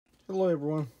Hello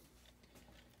everyone,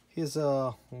 here's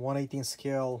a 1/18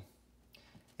 scale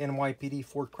Nypd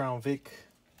Ford Crown Vic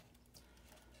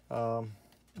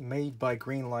made by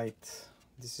Greenlight.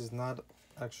 This is not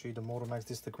actually the Motomax,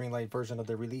 this is the Greenlight version that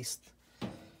they released.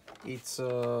 It's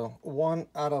one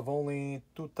out of only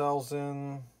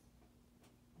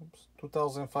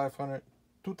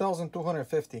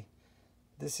 2,250.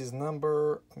 This is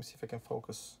number, let me see if I can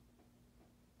focus,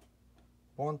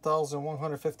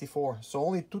 1,154. So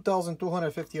only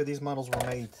 2,250 of these models were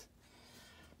made.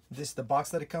 This is the box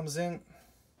that it comes in.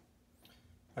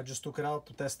 I just took it out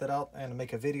to test it out and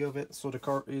make a video of it. So the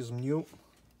car is new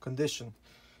condition.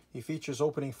 It features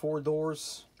opening 4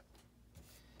 doors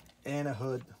and a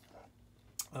hood.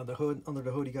 The hood, under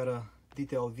the hood, you got a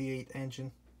detailed V8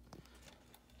 engine.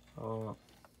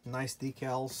 Nice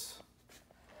decals.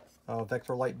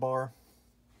 Vector light bar.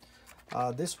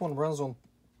 This one runs on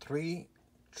 3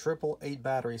 888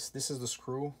 batteries. This is the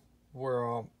screw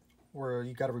where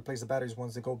you got to replace the batteries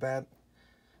once they go bad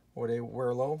or they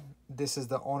wear low. This is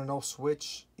the on and off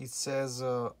switch. It says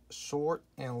short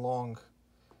and long,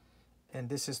 and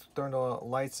this is to turn the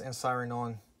lights and siren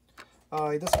on.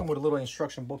 It does come with a little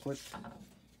instruction booklet.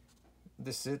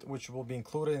 This is it, which will be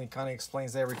included, and it kind of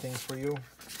explains everything for you.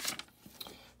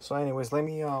 So anyways, let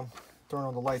me turn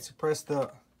on the lights. You press the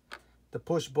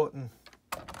push button,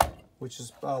 which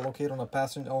is located on the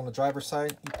driver's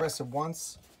side. You press it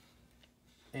once,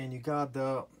 and you got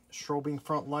the strobing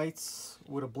front lights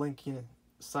with a blinking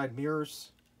side mirrors,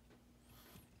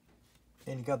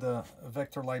 and you got the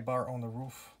vector light bar on the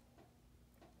roof.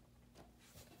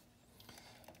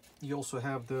 You also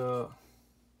have the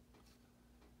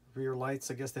rear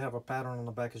lights. I guess they have a pattern on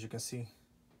the back, as you can see.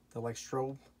 They're like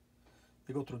strobe.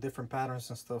 They go through different patterns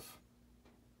and stuff.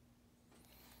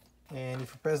 And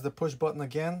if you press the push button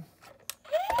again,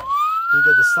 you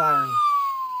get the siren.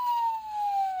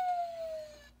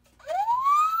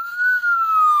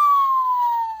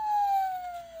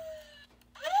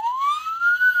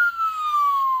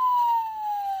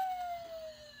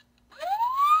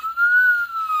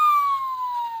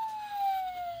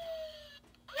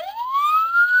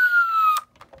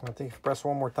 I think if you press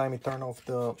one more time, you turn off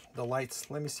the lights.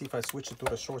 Let me see if I switch it to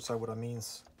the short side, what that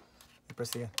means. You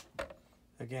press it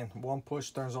again. One push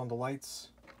turns on the lights.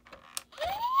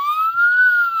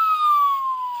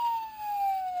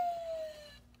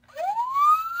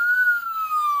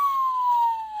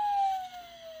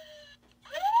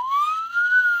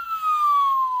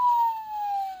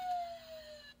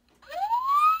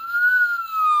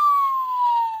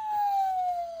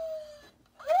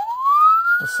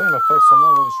 The same effect, so I'm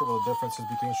not really sure what the difference is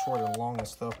between short and long and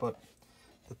stuff, but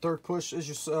the third push, as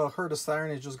you heard the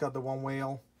siren, it just got the one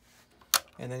whale,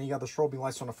 and then you got the strobing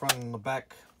lights on the front and on the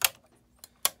back,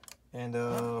 and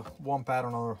one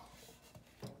pattern on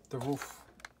the roof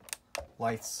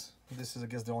lights. This is, I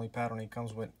guess, the only pattern it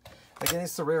comes with. Again,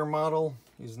 it's a rare model.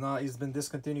 It's been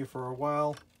discontinued for a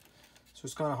while, so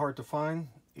it's kind of hard to find.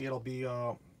 It'll be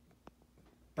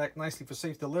packed nicely for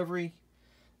safe delivery.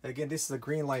 Again, this is the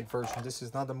Greenlight version. This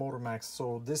is not the Motomax.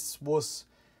 So this was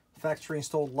factory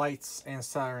installed lights and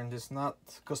siren. This is not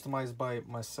customized by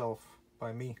myself,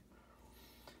 by me.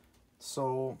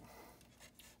 So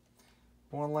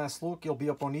one last look. It'll be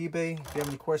up on eBay. If you have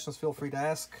any questions, feel free to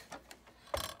ask.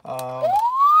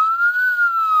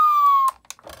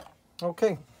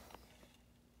 Okay.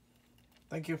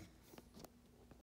 Thank you.